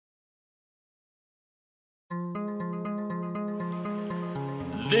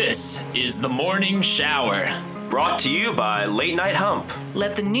This is the Morning Shower. Brought to you by Late Night Hump.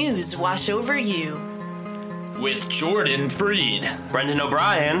 Let the news wash over you. With Jordan Freed, Brendan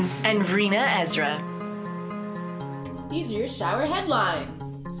O'Brien, and Rena Ezra. These are your shower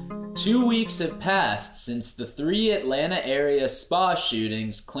headlines. 2 weeks have passed since the 3 Atlanta area spa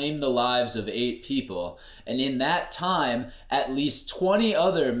shootings claimed the lives of 8 people, and in that time, at least 20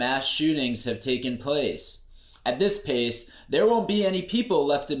 other mass shootings have taken place. At this pace, there won't be any people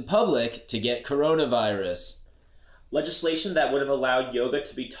left in public to get coronavirus. Legislation that would have allowed yoga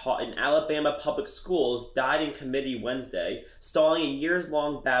to be taught in Alabama public schools died in committee Wednesday, stalling a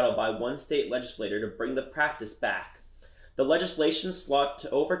years-long battle by one state legislator to bring the practice back. The legislation sought to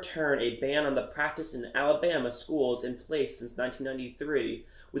overturn a ban on the practice in Alabama schools in place since 1993,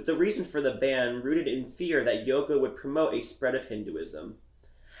 with the reason for the ban rooted in fear that yoga would promote a spread of Hinduism.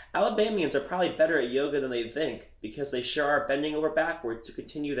 Alabamians are probably better at yoga than they think, because they sure are bending over backwards to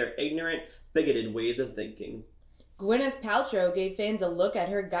continue their ignorant, bigoted ways of thinking. Gwyneth Paltrow gave fans a look at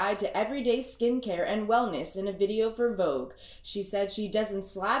her guide to everyday skincare and wellness in a video for Vogue. She said she doesn't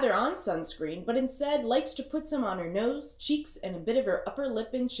slather on sunscreen, but instead likes to put some on her nose, cheeks, and a bit of her upper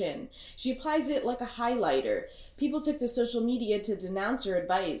lip and chin. She applies it like a highlighter. People took to social media to denounce her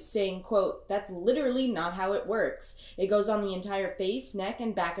advice, saying, quote, "That's literally not how it works. It goes on the entire face, neck,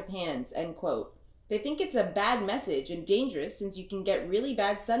 and back of hands," end quote. They think it's a bad message and dangerous since you can get really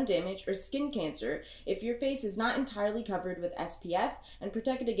bad sun damage or skin cancer if your face is not entirely covered with SPF and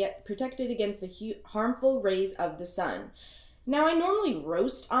protected against the harmful rays of the sun. Now, I normally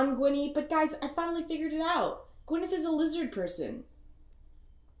roast on Gwyneth, but guys, I finally figured it out. Gwyneth is a lizard person.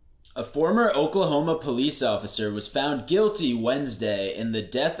 A former Oklahoma police officer was found guilty Wednesday in the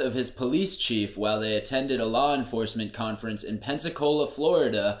death of his police chief while they attended a law enforcement conference in Pensacola,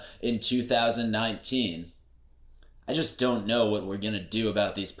 Florida in 2019. I just don't know what we're gonna do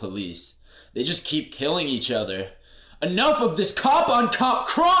about these police. They just keep killing each other. Enough of this cop-on-cop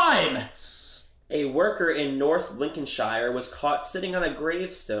crime! A worker in North Lincolnshire was caught sitting on a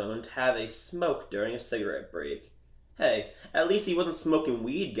gravestone to have a smoke during a cigarette break. Hey, at least he wasn't smoking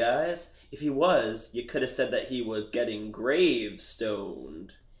weed, guys. If he was, you could have said that he was getting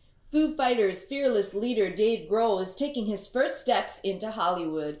gravestoned. Foo Fighters' fearless leader Dave Grohl is taking his first steps into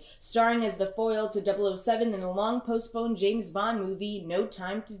Hollywood, starring as the foil to 007 in the long-postponed James Bond movie No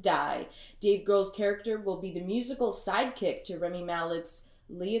Time to Die. Dave Grohl's character will be the musical sidekick to Rami Malek's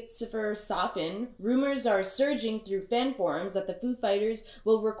Lucifer Safin. Rumors are surging through fan forums that the Foo Fighters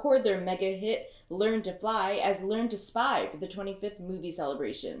will record their mega hit Learn to Fly as Learn to Spy for the 25th movie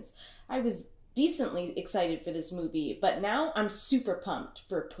celebrations. I was decently excited for this movie, but now I'm super pumped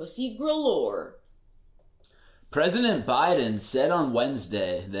for Pussy Galore. President Biden said on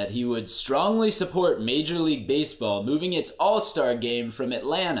Wednesday that he would strongly support Major League Baseball moving its All-Star game from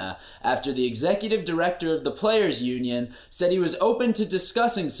Atlanta after the executive director of the Players Union said he was open to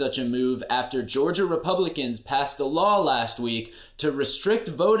discussing such a move after Georgia Republicans passed a law last week to restrict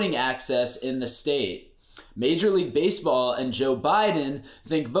voting access in the state. Major League Baseball and Joe Biden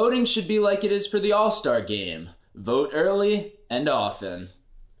think voting should be like it is for the All-Star game. Vote early and often.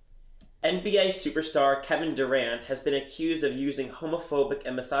 NBA superstar Kevin Durant has been accused of using homophobic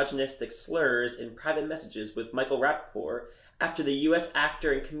and misogynistic slurs in private messages with Michael Rapaport after the U.S.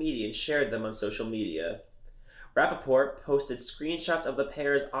 actor and comedian shared them on social media. Rapaport posted screenshots of the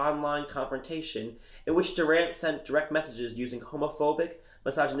pair's online confrontation in which Durant sent direct messages using homophobic,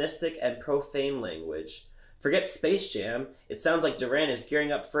 misogynistic, and profane language. Forget Space Jam, it sounds like Durant is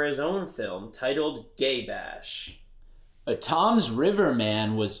gearing up for his own film titled Gay Bash. A Toms River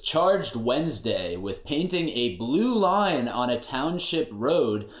man was charged Wednesday with painting a blue line on a township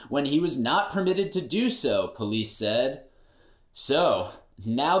road when he was not permitted to do so, police said. So,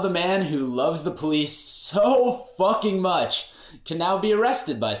 now the man who loves the police so fucking much can now be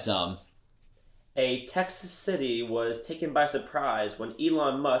arrested by some. A Texas city was taken by surprise when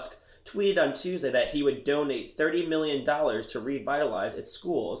Elon Musk tweeted on Tuesday that he would donate $30 million to revitalize its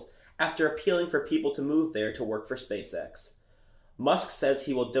schools after appealing for people to move there to work for SpaceX. Musk says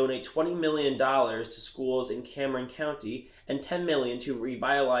he will donate $20 million to schools in Cameron County and $10 million to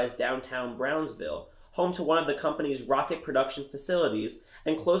revitalize downtown Brownsville, home to one of the company's rocket production facilities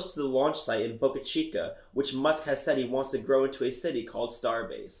and close to the launch site in Boca Chica, which Musk has said he wants to grow into a city called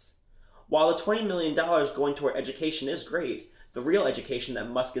Starbase. While the $20 million going toward education is great, the real education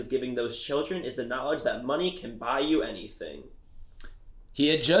that Musk is giving those children is the knowledge that money can buy you anything. He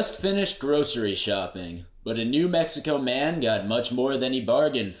had just finished grocery shopping, but a New Mexico man got much more than he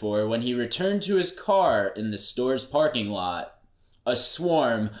bargained for when he returned to his car in the store's parking lot. A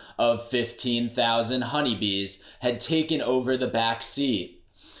swarm of 15,000 honeybees had taken over the back seat.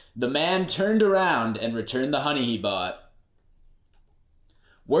 The man turned around and returned the honey he bought.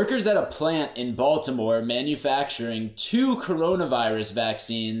 Workers at a plant in Baltimore manufacturing 2 coronavirus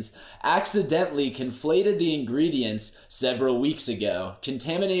vaccines accidentally conflated the ingredients several weeks ago,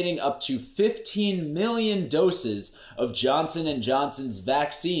 contaminating up to 15 million doses of Johnson & Johnson's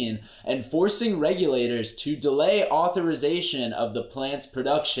vaccine and forcing regulators to delay authorization of the plant's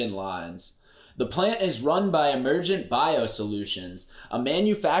production lines. The plant is run by Emergent Biosolutions, a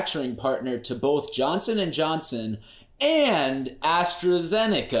manufacturing partner to both Johnson & Johnson and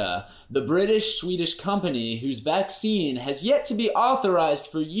AstraZeneca, the British-Swedish company whose vaccine has yet to be authorized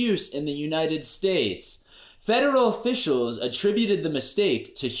for use in the United States. Federal officials attributed the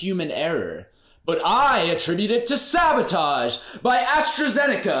mistake to human error. But I attribute it to sabotage by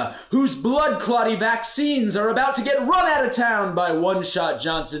AstraZeneca, whose blood-clotty vaccines are about to get run out of town by one-shot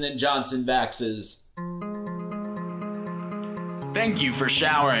Johnson & Johnson vaxes. Thank you for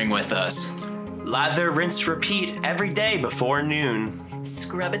showering with us. Lather, rinse, repeat every day before noon.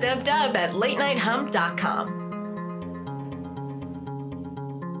 Scrub-a-dub-dub at latenighthump.com.